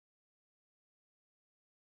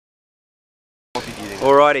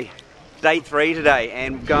Alrighty, day 3 today,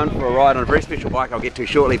 and going for a ride on a very special bike I'll get to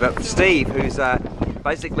shortly. But Steve, who's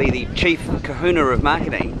basically the chief kahuna of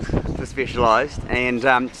marketing for Specialized,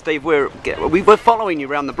 and Steve, we're following you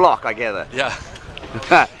around the block, I gather. Yeah,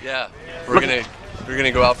 yeah. We're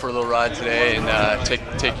gonna go out for a little ride today and take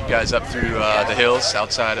you guys up through the hills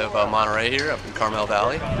outside of Monterey here, up in Carmel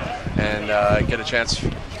Valley, and get a chance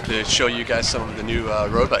to show you guys some of the new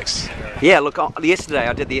road bikes. Yeah, look, yesterday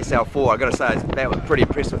I did the SL4. I got to say, I was pretty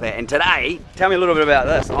impressed with that. And today, tell me a little bit about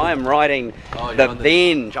this. I am riding the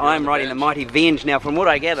Venge. I am riding the mighty Venge. Now, from what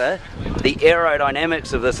I gather, the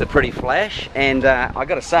aerodynamics of this are pretty flash, and I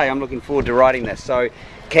got to say, I'm looking forward to riding this. So,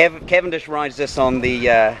 Cavendish rides this on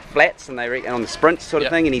the flats and on the sprints sort of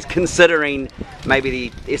thing, and he's considering maybe the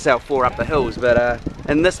SL4 up the hills, but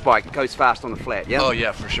and this bike goes fast on the flat. Yeah. Oh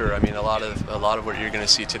yeah, for sure. I mean, a lot of what you're going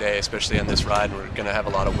to see today, especially on this ride, we're going to have a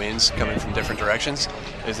lot of winds coming from different directions.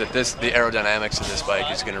 Is that the aerodynamics of this bike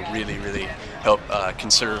is going to really help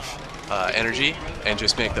conserve energy and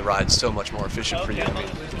just make the ride so much more efficient for you. I mean,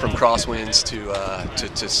 from crosswinds to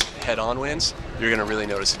head-on winds, you're going to really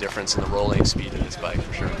notice a difference in the rolling speed of this bike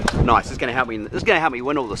for sure. Nice. It's going to help me. This is going to help me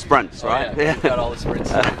win all the sprints, right? Yeah, got all the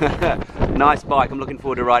sprints. Nice bike. I'm looking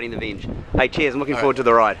forward to riding the Venge. Hey, cheers. I'm looking forward to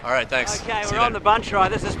the ride. All right, thanks. Okay, we're on the bunch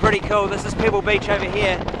ride. This is pretty cool. This is Pebble Beach over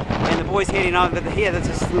here, and the boys heading over here. This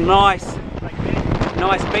is nice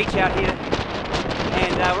beach out here,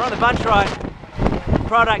 and we're on the bunch ride.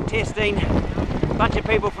 Product testing, a bunch of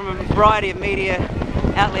people from a variety of media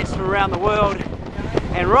outlets from around the world,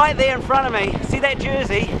 and right there in front of me, see that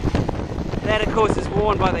jersey? That of course is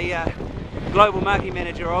worn by the global marketing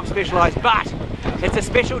manager of Specialized, but it's a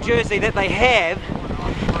special jersey that they have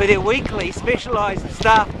for their weekly Specialized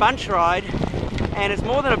staff bunch ride, and it's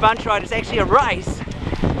more than a bunch ride, it's actually a race,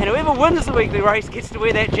 and whoever wins the weekly race gets to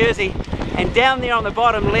wear that jersey, and down there on the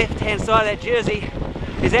bottom left hand side of that jersey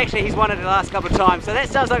is actually, he's won it the last couple of times. So that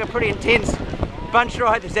sounds like a pretty intense bunch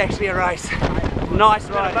ride that's actually a race. Nice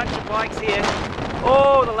ride. A bunch of bikes here.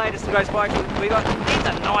 All the latest and greatest bikes we got. These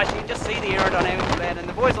are nice, you can just see the aerodynamics of that. And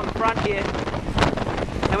the boys on the front here.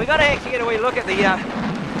 And we got to actually get a wee look at the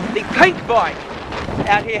pink bike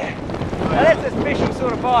out here. Now that's a special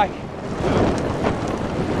sort of bike.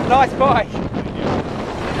 Nice bike.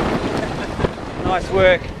 Nice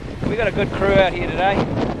work. We got a good crew out here today.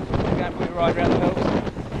 We're going for a ride around the hills.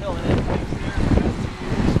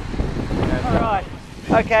 Alright,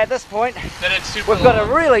 okay, at this point we've got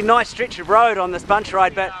a really nice stretch of road on this bunch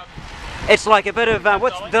ride, but it's like a bit of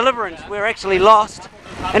what's deliverance. We're actually lost.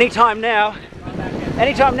 Anytime now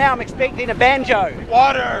I'm expecting a banjo.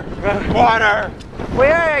 Water! Water! We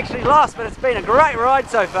are actually lost, but it's been a great ride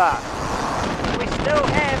so far. We still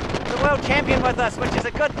have the world champion with us, which is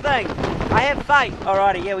a good thing. I have faith.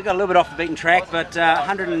 Alrighty, yeah, we got a little bit off the beaten track, but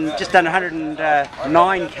just under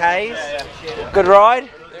 109 Ks. Good ride.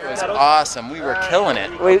 It was awesome. We were killing it.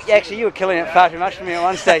 Actually, you were killing it far too much for me at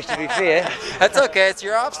one stage, to be fair. That's okay. It's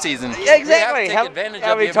your off season. Yeah, exactly. How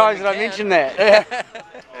many times did I mention that?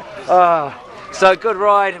 So good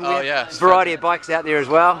ride. And we have a variety of bikes out there as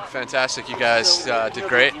well. Fantastic. You guys did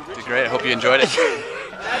great. I hope you enjoyed it.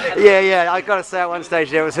 Yeah. I got to say at one stage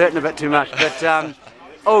there it was hurting a bit too much, but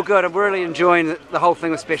all good. I'm really enjoying the whole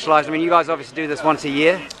thing with Specialized. I mean, you guys obviously do this once a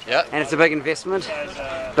year. Yeah. And it's a big investment.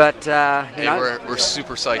 But you know, we're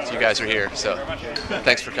super psyched you guys are here. So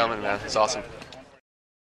thanks for coming, man. It's awesome.